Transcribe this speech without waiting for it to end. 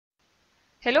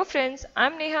Hello friends,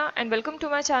 I'm Neha and welcome to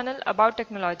my channel about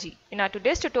technology. In our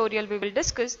today's tutorial, we will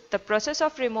discuss the process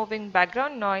of removing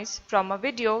background noise from a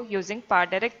video using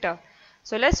PowerDirector.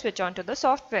 So let's switch on to the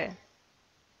software.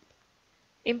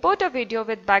 Import a video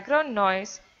with background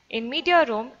noise in Media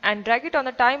Room and drag it on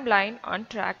the timeline on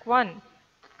track 1.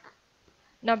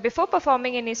 Now before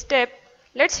performing any step,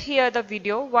 let's hear the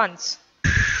video once.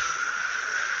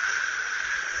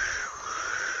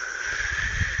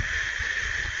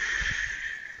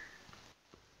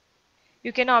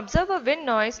 You can observe a wind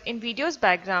noise in video's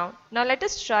background. Now let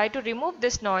us try to remove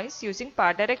this noise using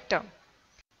PowerDirector.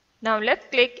 Now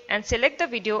left click and select the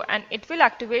video and it will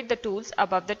activate the tools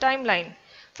above the timeline.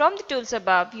 From the tools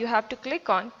above, you have to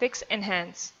click on Fix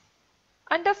Enhance.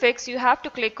 Under Fix, you have to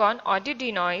click on Audio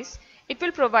Denoise. It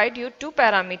will provide you two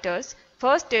parameters.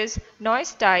 First is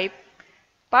Noise Type.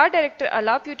 PowerDirector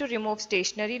allows you to remove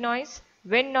stationary noise,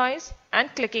 wind noise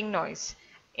and clicking noise.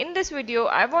 In this video,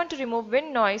 I want to remove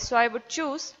wind noise, so I would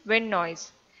choose wind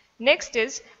noise. Next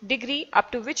is degree up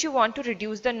to which you want to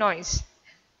reduce the noise.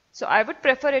 So I would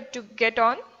prefer it to get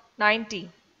on 90.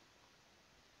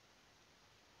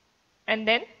 And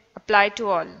then apply to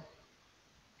all.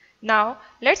 Now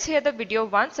let's hear the video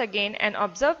once again and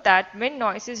observe that wind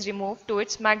noise is removed to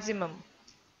its maximum.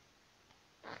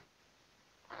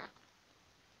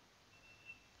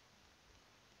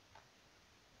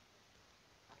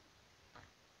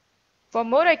 For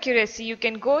more accuracy, you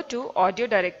can go to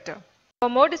AudioDirector. For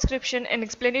more description and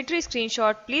explanatory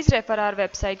screenshot, please refer our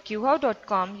website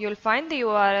qhow.com. You will find the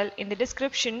URL in the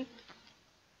description.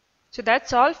 So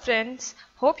that's all friends.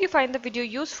 Hope you find the video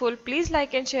useful. Please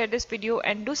like and share this video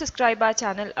and do subscribe our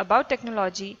channel about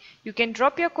technology. You can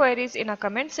drop your queries in our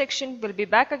comment section. We'll be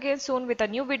back again soon with a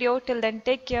new video. Till then,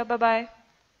 take care. Bye bye.